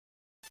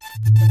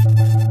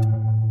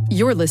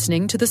You're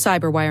listening to the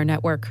Cyberwire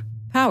Network,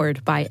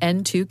 powered by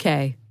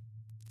N2K.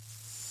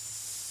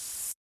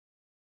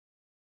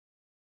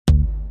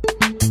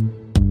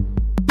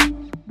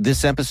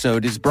 This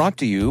episode is brought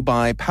to you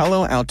by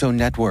Palo Alto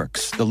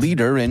Networks, the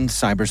leader in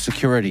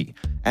cybersecurity.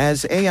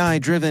 As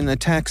AI-driven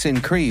attacks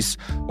increase,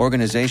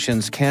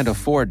 organizations can't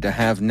afford to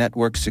have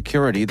network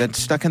security that's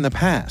stuck in the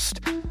past.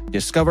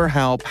 Discover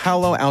how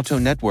Palo Alto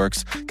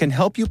Networks can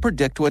help you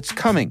predict what's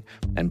coming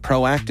and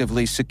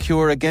proactively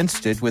secure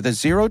against it with a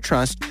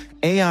zero-trust,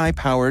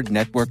 AI-powered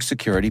network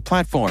security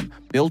platform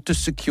built to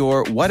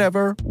secure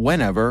whatever,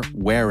 whenever,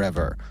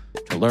 wherever.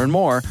 To learn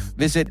more,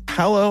 visit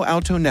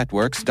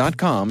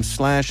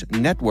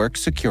paloaltonetworks.com/network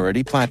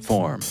security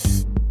platform.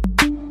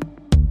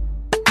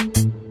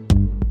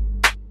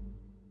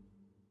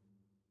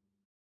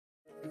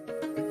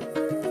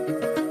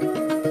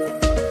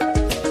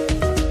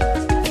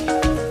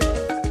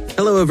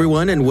 Hello,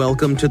 everyone, and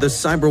welcome to the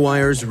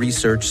CyberWire's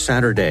Research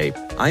Saturday.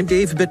 I'm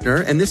Dave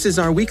Bittner, and this is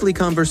our weekly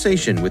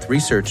conversation with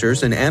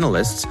researchers and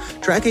analysts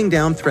tracking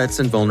down threats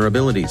and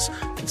vulnerabilities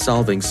and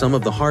solving some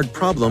of the hard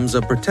problems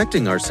of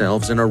protecting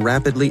ourselves in a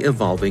rapidly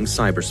evolving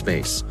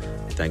cyberspace.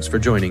 Thanks for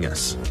joining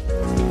us.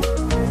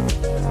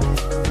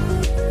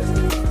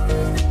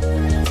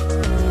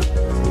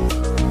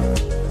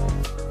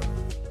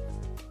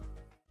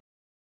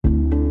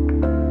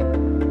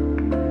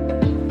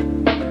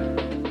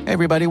 Hey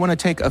everybody, I want to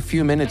take a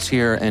few minutes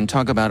here and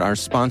talk about our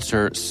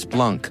sponsor,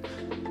 Splunk.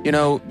 You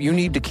know, you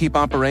need to keep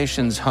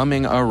operations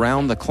humming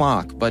around the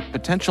clock, but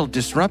potential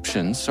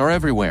disruptions are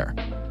everywhere.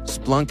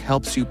 Splunk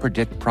helps you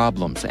predict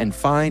problems and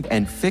find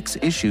and fix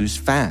issues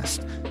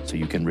fast, so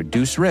you can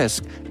reduce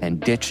risk and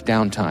ditch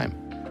downtime.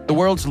 The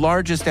world's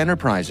largest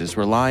enterprises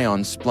rely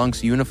on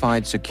Splunk's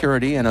unified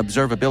security and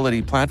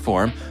observability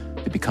platform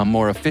to become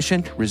more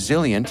efficient,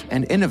 resilient,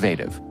 and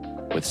innovative.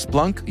 With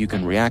Splunk, you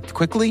can react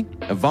quickly,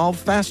 evolve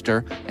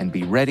faster, and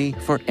be ready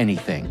for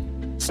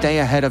anything. Stay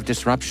ahead of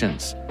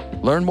disruptions.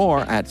 Learn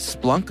more at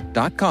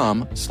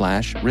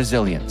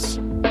splunk.com/resilience.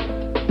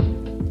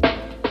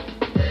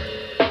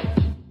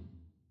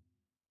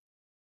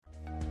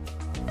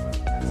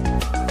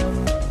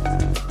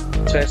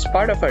 So as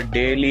part of our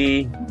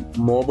daily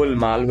mobile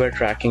malware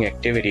tracking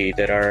activity,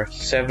 there are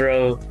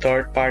several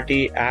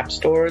third-party app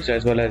stores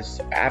as well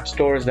as app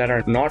stores that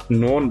are not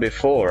known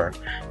before.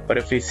 But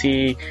if we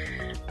see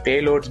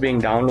payloads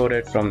being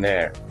downloaded from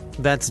there.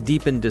 That's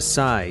Deepan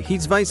Desai.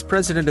 He's Vice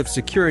President of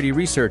Security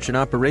Research and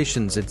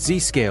Operations at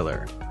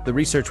Zscaler. The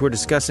research we're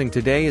discussing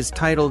today is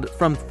titled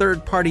From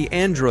Third-Party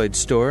Android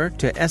Store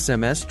to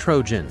SMS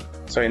Trojan.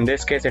 So in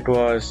this case, it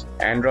was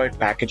Android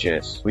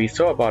packages. We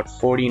saw about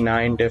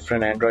 49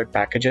 different Android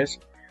packages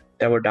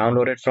that were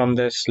downloaded from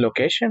this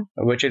location,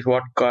 which is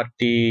what got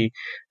the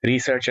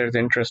researchers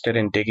interested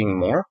in digging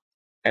more.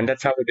 And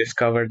that's how we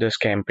discovered this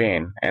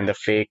campaign and the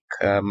fake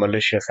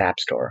malicious app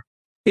store.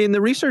 In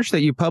the research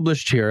that you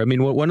published here, I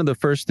mean, one of the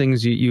first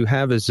things you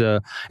have is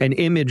an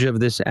image of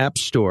this app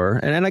store.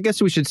 And I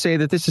guess we should say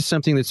that this is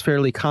something that's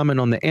fairly common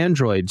on the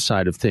Android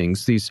side of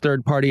things, these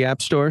third-party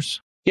app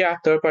stores. Yeah,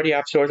 third-party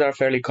app stores are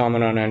fairly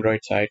common on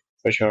Android side,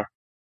 for sure.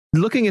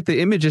 Looking at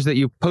the images that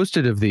you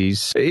posted of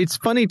these, it's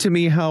funny to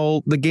me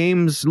how the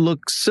games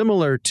look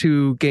similar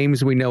to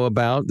games we know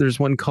about. There's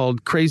one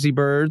called Crazy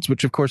Birds,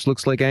 which of course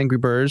looks like Angry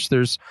Birds.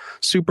 There's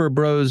Super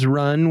Bros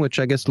Run, which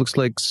I guess looks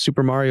like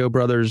Super Mario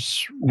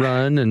Brothers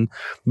Run, and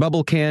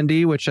Bubble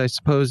Candy, which I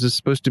suppose is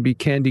supposed to be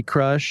Candy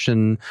Crush,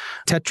 and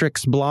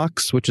Tetrix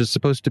Blocks, which is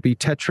supposed to be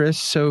Tetris.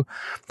 So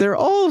they're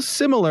all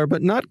similar,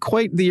 but not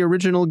quite the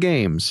original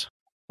games.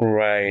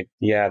 Right.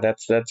 Yeah,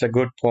 that's a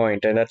good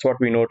point. And that's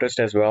what we noticed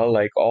as well.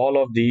 Like all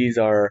of these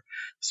are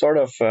sort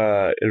of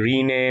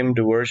renamed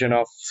version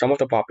of some of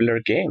the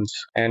popular games.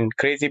 And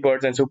Crazy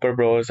Birds and Super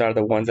Bros are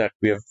the ones that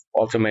we have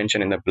also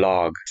mentioned in the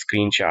blog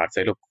screenshots.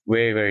 They look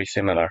very, very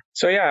similar.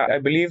 So yeah, I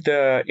believe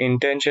the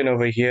intention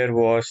over here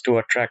was to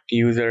attract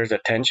users'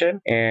 attention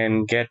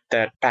and get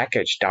that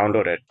package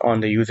downloaded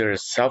on the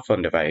user's cell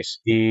phone device.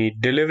 The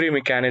delivery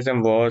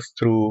mechanism was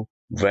through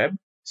web.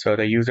 So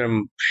the user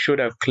should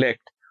have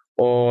clicked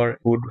or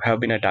would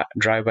have been a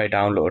drive-by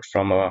download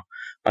from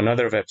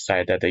another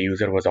website that the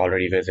user was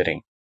already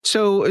visiting.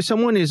 So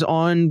someone is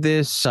on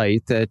this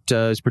site that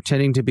is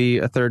pretending to be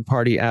a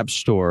third-party app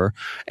store,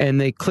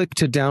 and they click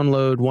to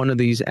download one of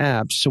these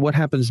apps. So what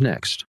happens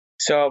next?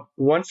 So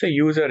once a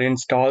user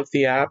installs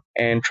the app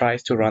and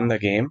tries to run the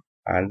game,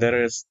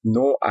 there is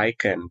no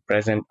icon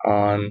present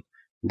on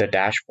the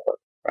dashboard,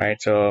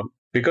 right? So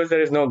because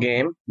there is no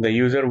game, the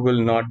user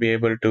will not be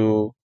able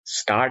to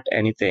start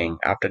anything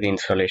after the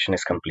installation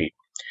is complete.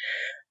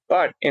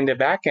 But in the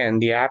back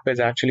end, the app is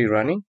actually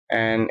running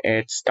and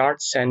it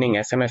starts sending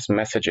SMS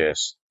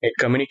messages. It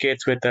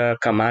communicates with the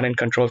command and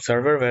control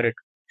server where it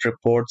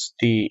reports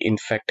the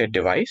infected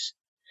device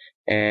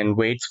and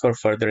waits for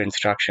further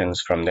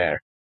instructions from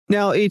there.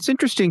 Now, it's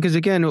interesting because,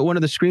 again, one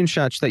of the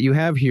screenshots that you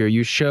have here,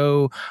 you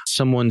show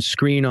someone's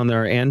screen on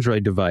their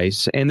Android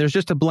device, and there's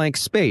just a blank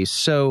space.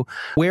 So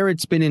where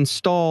it's been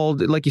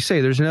installed, like you say,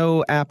 there's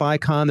no app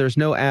icon, there's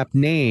no app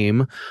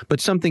name,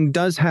 but something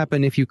does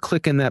happen if you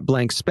click in that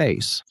blank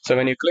space. So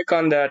when you click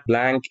on that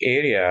blank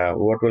area,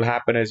 what will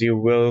happen is you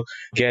will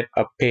get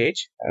a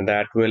page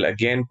that will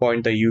again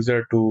point the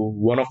user to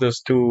one of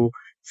those two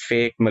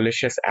fake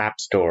malicious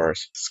app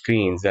stores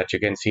screens that you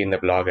can see in the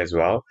blog as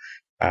well.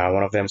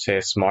 One of them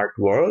says Smart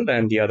World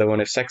and the other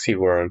one is Sexy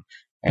World.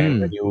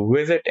 And when you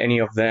visit any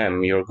of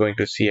them, you're going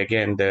to see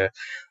again the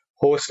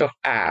host of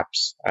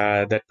apps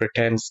that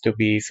pretends to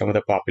be some of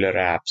the popular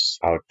apps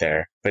out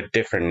there with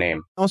different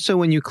name. Also,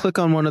 when you click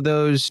on one of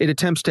those, it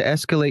attempts to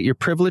escalate your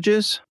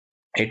privileges.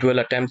 It will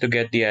attempt to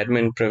get the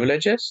admin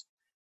privileges.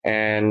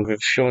 And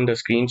we've shown the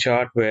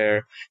screenshot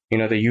where,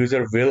 the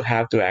user will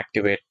have to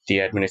activate the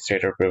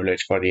administrator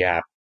privilege for the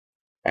app.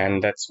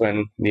 And that's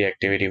when the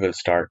activity will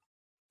start.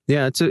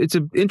 Yeah, it's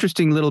an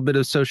interesting little bit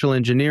of social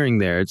engineering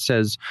there. It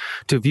says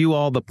to view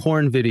all the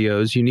porn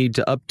videos you need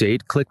to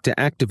update, click to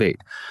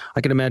activate.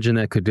 I can imagine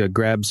that could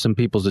grab some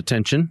people's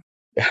attention.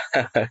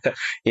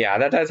 Yeah,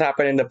 that has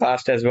happened in the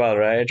past as well,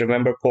 right?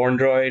 Remember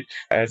Porndroid,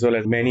 as well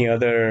as many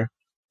other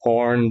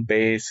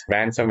porn-based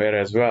ransomware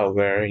as well,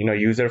 where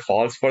user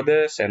falls for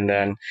this, and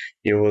then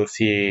you will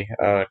see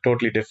a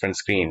totally different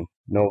screen,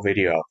 no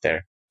video out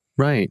there.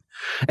 Right.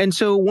 And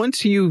so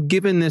once you've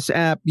given this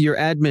app your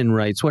admin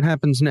rights, what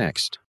happens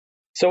next?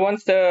 So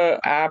once the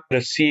app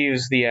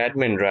receives the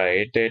admin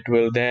right, it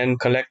will then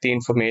collect the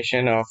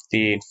information of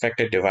the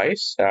infected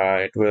device.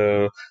 It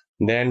will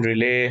then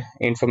relay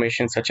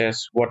information such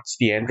as what's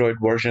the Android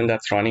version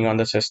that's running on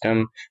the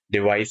system,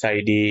 device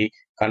ID,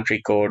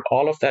 country code.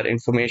 All of that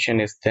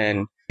information is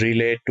then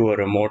relayed to a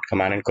remote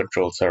command and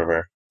control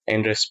server.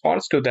 In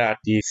response to that,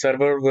 the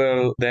server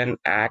will then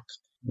act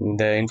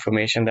the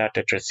information that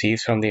it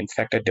receives from the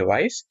infected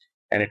device,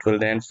 and it will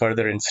then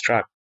further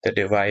instruct the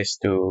device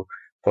to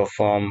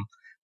perform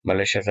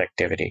malicious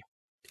activity.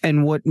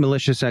 And what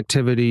malicious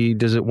activity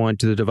does it want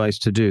the device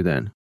to do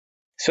then?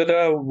 So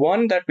the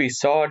one that we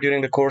saw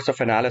during the course of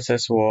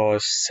analysis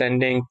was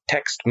sending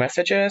text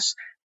messages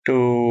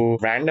to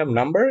random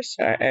numbers.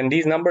 And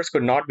these numbers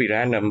could not be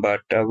random,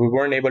 but we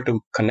weren't able to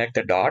connect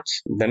the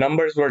dots. The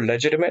numbers were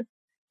legitimate.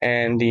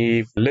 And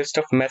the list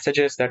of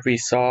messages that we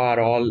saw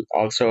are all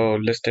also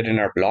listed in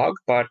our blog.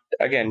 But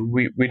again,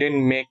 we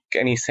didn't make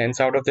any sense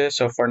out of this.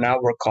 So for now,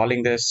 we're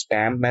calling this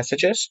spam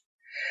messages.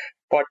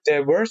 But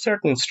there were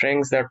certain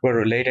strings that were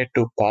related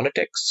to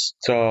politics.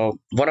 So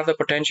one of the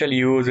potential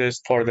use is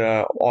for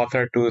the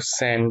author to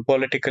send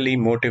politically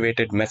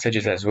motivated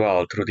messages as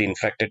well through the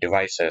infected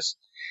devices.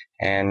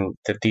 And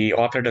that the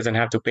author doesn't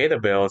have to pay the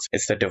bills.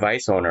 It's the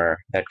device owner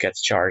that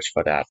gets charged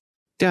for that.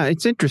 Yeah,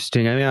 it's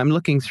interesting. I mean, I'm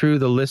looking through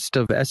the list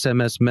of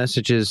SMS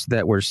messages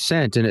that were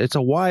sent, and it's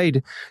a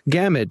wide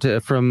gamut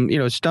from,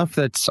 stuff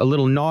that's a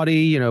little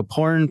naughty,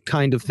 porn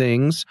kind of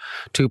things,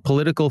 to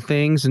political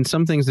things, and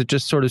some things that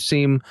just sort of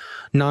seem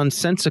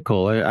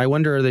nonsensical. I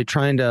wonder, are they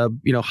trying to,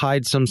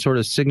 hide some sort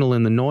of signal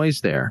in the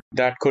noise there?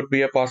 That could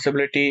be a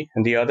possibility.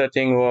 And the other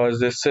thing was,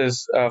 this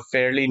is a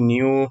fairly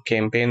new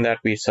campaign that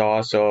we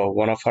saw. So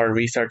one of our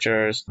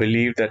researchers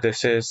believed that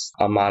this is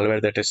a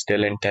malware that is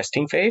still in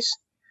testing phase.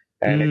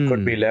 And it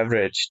could be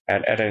leveraged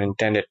at an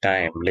intended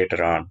time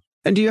later on.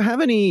 And do you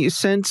have any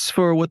sense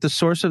for what the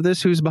source of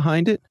this, who's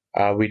behind it?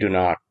 We do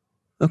not.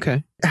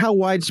 Okay. How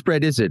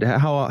widespread is it?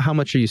 How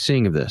much are you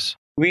seeing of this?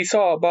 We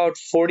saw about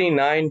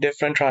 49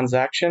 different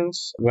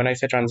transactions. When I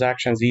say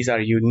transactions, these are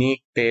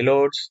unique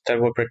payloads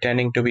that were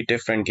pretending to be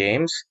different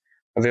games.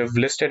 We've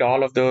listed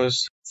all of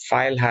those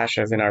file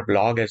hashes in our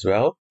blog as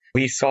well.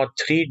 We saw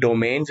 3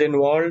 domains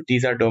involved.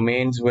 These are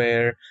domains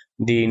where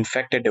the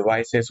infected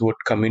devices would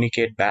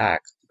communicate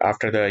back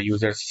after the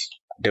user's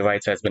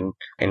device has been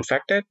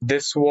infected.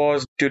 This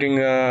was during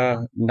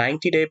a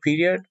 90-day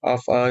period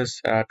of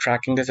us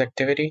tracking this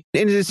activity.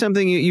 And is it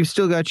something you've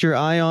still got your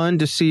eye on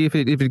to see if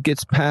it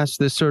gets past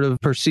this sort of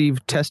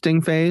perceived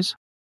testing phase?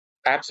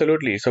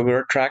 Absolutely. So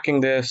we're tracking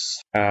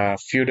this a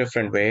few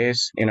different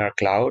ways in our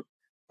cloud,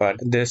 but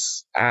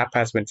this app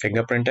has been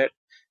fingerprinted,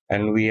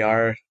 and we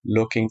are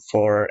looking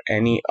for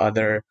any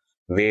other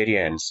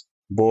variants,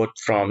 both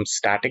from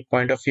static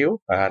point of view,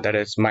 that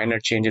is minor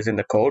changes in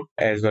the code,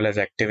 as well as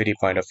activity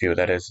point of view,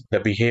 that is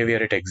the behavior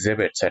it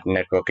exhibits at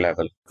network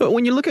level. But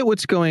when you look at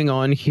what's going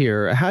on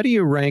here, how do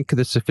you rank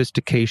the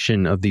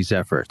sophistication of these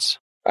efforts?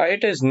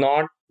 It is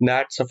not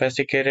that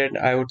sophisticated.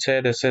 I would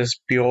say this is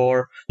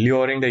pure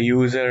luring the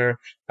user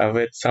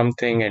with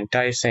something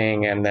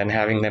enticing and then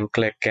having them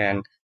click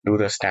and do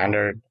the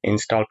standard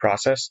install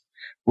process.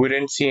 We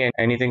didn't see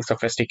anything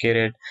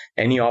sophisticated,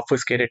 any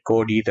obfuscated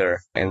code either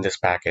in this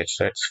package.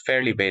 So it's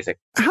fairly basic.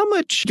 How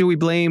much do we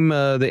blame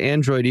the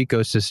Android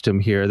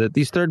ecosystem here, that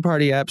these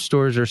third-party app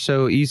stores are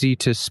so easy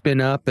to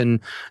spin up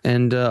and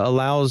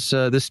allows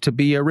this to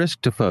be a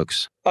risk to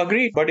folks?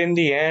 Agreed. But in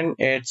the end,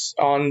 it's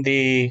on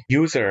the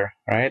user,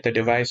 right? The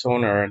device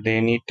owner.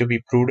 They need to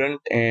be prudent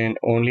in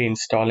only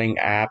installing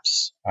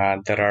apps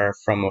that are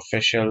from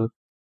official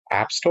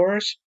app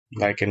stores,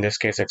 like in this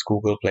case, it's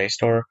Google Play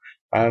Store.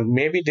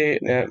 Maybe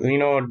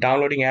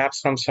downloading apps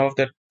from some of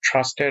the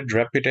trusted,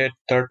 reputed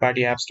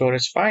third-party app store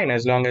is fine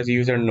as long as the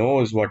user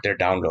knows what they're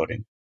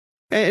downloading.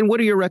 And what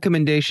are your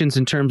recommendations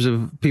in terms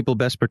of people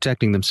best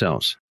protecting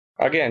themselves?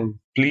 Again,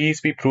 please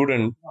be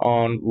prudent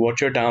on what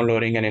you're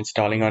downloading and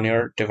installing on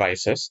your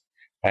devices,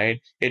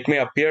 right? It may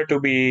appear to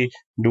be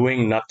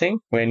doing nothing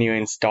when you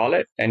install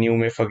it and you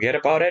may forget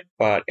about it,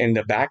 but in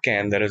the back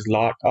end, there is a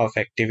lot of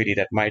activity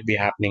that might be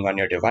happening on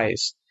your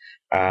device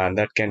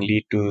that can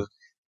lead to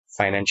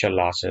financial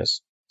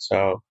losses.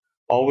 So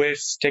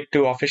always stick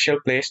to official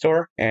Play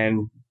Store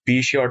and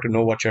be sure to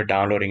know what you're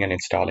downloading and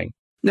installing.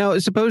 Now,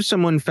 suppose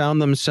someone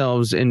found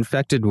themselves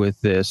infected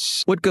with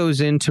this. What goes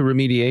into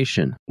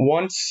remediation?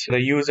 Once the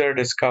user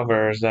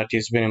discovers that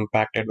he's been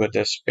impacted with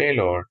this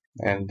payload,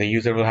 and the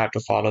user will have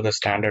to follow the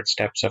standard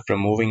steps of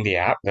removing the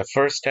app. The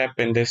first step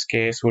in this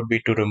case would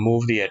be to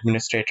remove the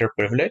administrator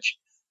privilege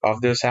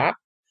of this app,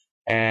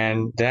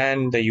 and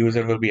then the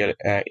user will be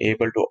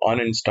able to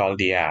uninstall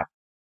the app,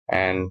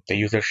 and the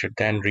user should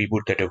then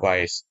reboot the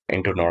device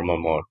into normal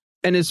mode.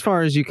 And as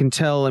far as you can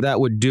tell, that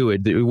would do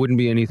it. There wouldn't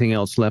be anything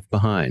else left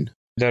behind.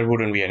 There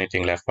wouldn't be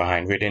anything left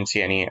behind. We didn't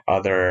see any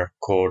other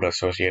code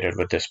associated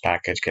with this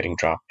package getting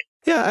dropped.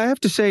 Yeah, I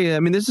have to say,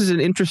 this is an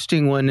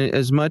interesting one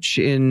as much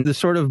in the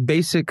sort of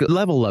basic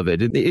level of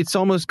it. It's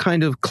almost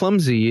kind of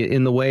clumsy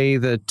in the way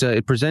that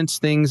it presents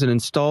things and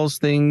installs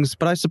things,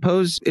 but I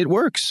suppose it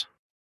works.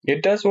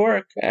 It does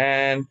work.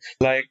 And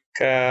like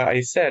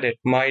I said, it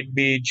might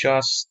be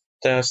just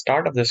the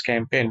start of this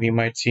campaign. We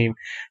might see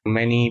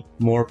many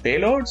more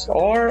payloads,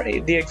 or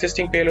the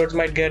existing payloads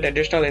might get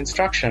additional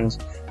instructions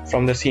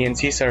from the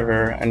CNC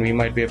server, and we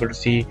might be able to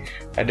see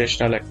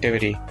additional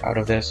activity out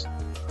of this.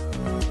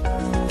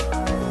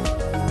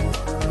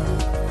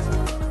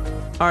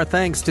 Our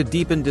thanks to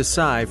Deepan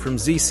Desai from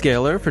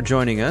Zscaler for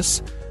joining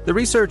us. The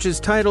research is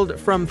titled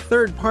From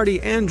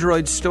Third-Party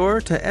Android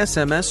Store to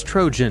SMS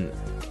Trojan.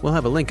 We'll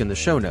have a link in the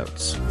show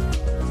notes.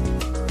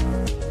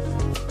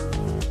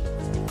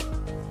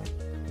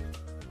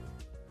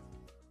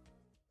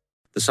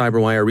 The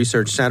CyberWire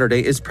Research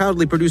Saturday is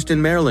proudly produced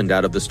in Maryland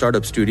out of the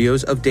startup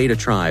studios of Data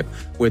Tribe,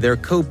 where they're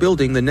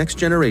co-building the next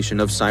generation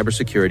of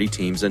cybersecurity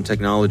teams and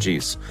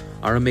technologies.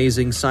 Our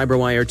amazing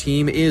CyberWire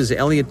team is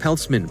Elliot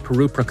Peltzman,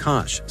 Puru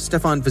Prakash,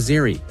 Stefan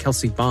Vaziri,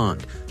 Kelsey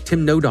Bond,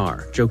 Tim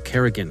Nodar, Joe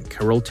Kerrigan,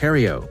 Carol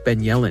Terrio,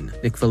 Ben Yellen,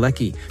 Nick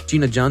Valecki,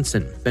 Gina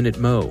Johnson, Bennett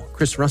Moe,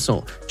 Chris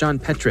Russell, John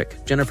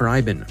Petrick, Jennifer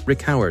Iben,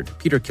 Rick Howard,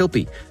 Peter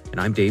Kilpie, and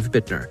I'm Dave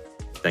Bittner.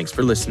 Thanks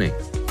for listening.